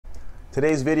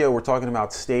Today's video, we're talking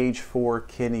about stage 4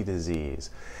 kidney disease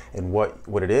and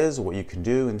what it is, what you can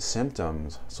do, and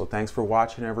symptoms. So thanks for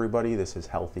watching, everybody. This is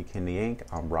Healthy Kidney Inc.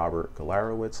 I'm Robert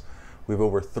Galarowitz. We have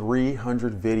over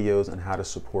 300 videos on how to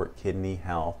support kidney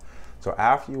health. So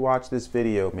after you watch this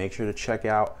video, make sure to check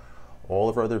out all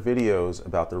of our other videos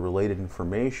about the related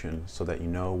information so that you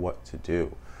know what to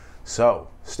do. So,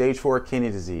 stage 4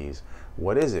 kidney disease.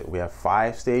 What is it? We have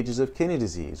 5 stages of kidney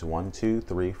disease. 1, 2,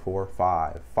 3, 4,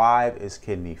 5. 5 is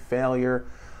kidney failure,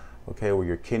 okay, where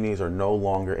your kidneys are no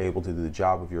longer able to do the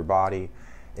job of your body.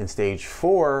 And stage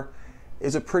 4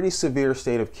 is a pretty severe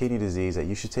state of kidney disease that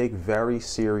you should take very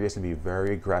serious and be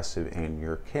very aggressive in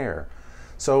your care.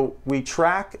 So we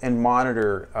track and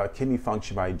monitor kidney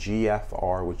function by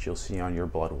GFR, which you'll see on your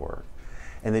blood work.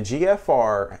 And the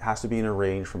GFR has to be in a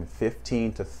range from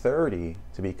 15 to 30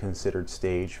 to be considered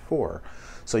stage 4.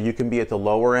 So you can be at the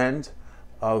lower end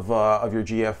of your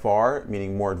GFR,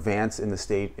 meaning more advanced in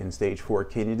stage 4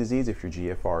 kidney disease if your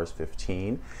GFR is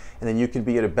 15. And then you can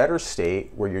be at a better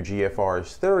state where your GFR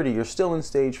is 30. You're still in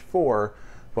stage 4,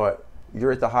 but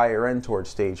you're at the higher end towards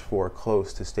stage 4,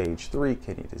 close to stage 3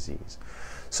 kidney disease.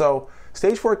 So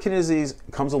stage 4 kidney disease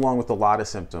comes along with a lot of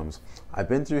symptoms. I've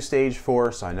been through stage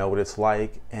 4, so I know what it's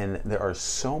like, and there are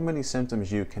so many symptoms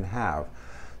you can have.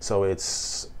 So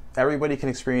everybody can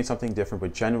experience something different,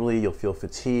 but generally you'll feel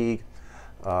fatigue,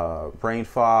 brain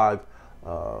fog,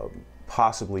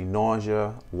 possibly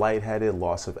nausea, lightheaded,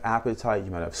 loss of appetite.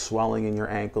 You might have swelling in your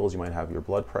ankles. You might have your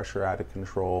blood pressure out of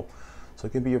control. So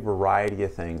it can be a variety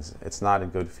of things. It's not a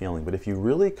good feeling, but if you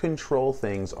really control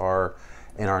things and are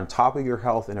on top of your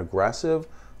health and aggressive,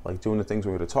 like doing the things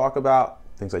we're going to talk about,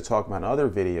 things I talk about in other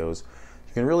videos,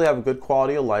 you can really have a good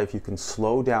quality of life. You can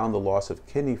slow down the loss of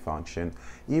kidney function,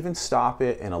 even stop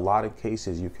it. In a lot of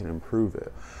cases, you can improve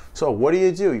it. So what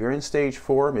do? You're in stage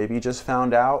 4, maybe you just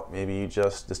found out, maybe you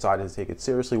just decided to take it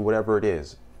seriously, whatever it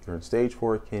is. You're in stage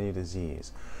 4 kidney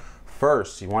disease.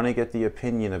 First, you want to get the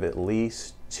opinion of at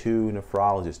least 2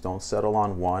 nephrologists. Don't settle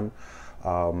on 1.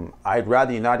 I'd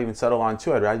rather you not even settle on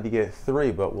 2. I'd rather you get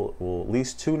 3, but we'll at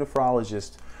least 2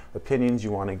 nephrologist opinions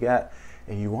you want to get.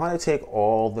 And you want to take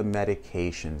all the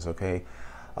medications, okay?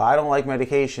 I don't like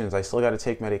medications. I still got to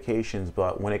take medications,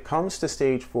 but when it comes to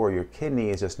stage 4, your kidney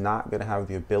is just not going to have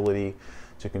the ability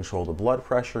to control the blood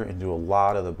pressure and do a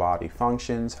lot of the body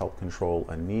functions, help control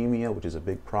anemia, which is a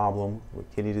big problem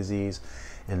with kidney disease,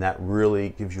 and that really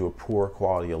gives you a poor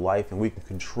quality of life. And we can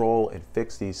control and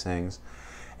fix these things.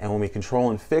 And when we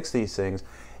control and fix these things,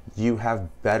 you have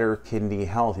better kidney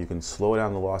health. You can slow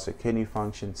down the loss of kidney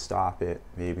function, stop it,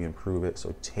 maybe improve it.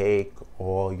 So take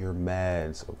all your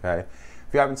meds, okay?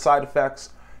 If you're having side effects,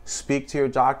 speak to your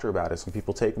doctor about it. Some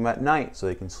people take them at night so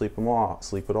they can sleep it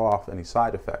off, any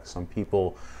side effects. Some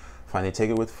people find they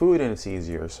take it with food and it's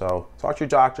easier. So talk to your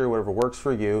doctor, whatever works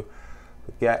for you,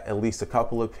 but get at least a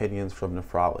couple opinions from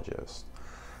nephrologists.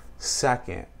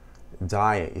 Second,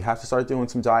 diet. You have to start doing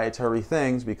some dietary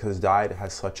things because diet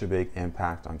has such a big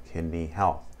impact on kidney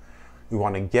health. You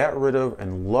want to get rid of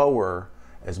and lower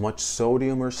as much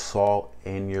sodium or salt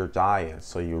in your diet.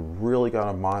 So you really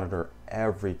got to monitor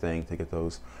everything to get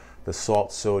the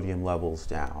salt sodium levels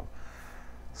down.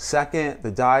 Second,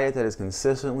 the diet that is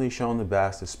consistently shown the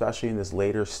best, especially in this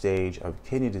later stage of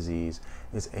kidney disease,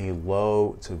 is a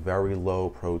low to very low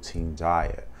protein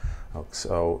diet.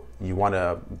 So you want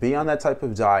to be on that type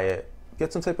of diet,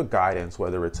 get some type of guidance,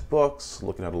 whether it's books,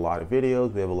 looking at a lot of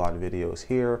videos. We have a lot of videos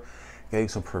here. Getting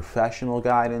some professional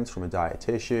guidance from a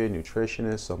dietitian,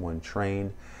 nutritionist, someone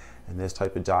trained in this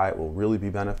type of diet will really be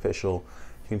beneficial.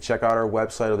 You can check out our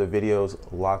website, other videos,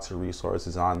 lots of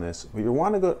resources on this. But you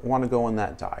want to go on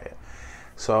that diet.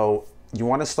 So you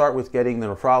want to start with getting the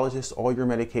nephrologist all your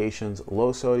medications,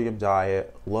 low sodium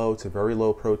diet, low to very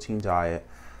low protein diet.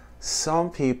 Some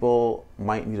people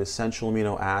might need essential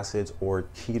amino acids or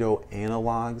keto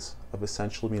analogs of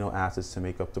essential amino acids to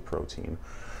make up the protein.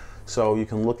 So you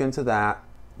can look into that.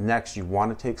 Next, you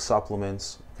want to take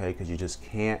supplements, okay, because you just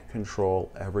can't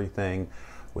control everything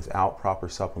without proper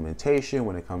supplementation.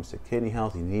 When it comes to kidney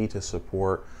health, you need to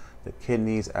support the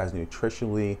kidneys as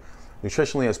nutritionally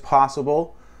as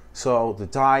possible. So the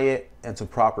diet and some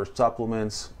proper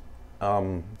supplements.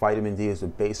 Vitamin D is the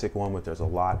basic one, but there's a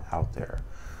lot out there.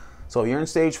 So if you're in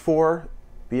stage 4,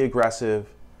 be aggressive,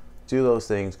 do those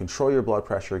things, control your blood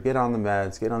pressure, get on the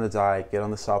meds, get on the diet, get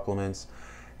on the supplements,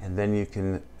 and then you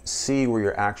can see where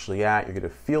you're actually at. You're going to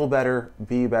feel better,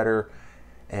 be better,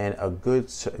 and a good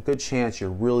chance you're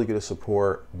really going to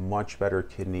support much better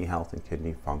kidney health and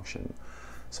kidney function.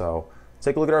 So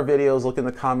take a look at our videos, look in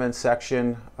the comments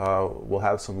section. We'll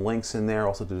have some links in there,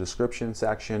 also the description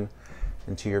section,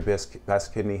 and to your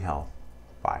best kidney health.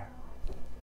 Bye.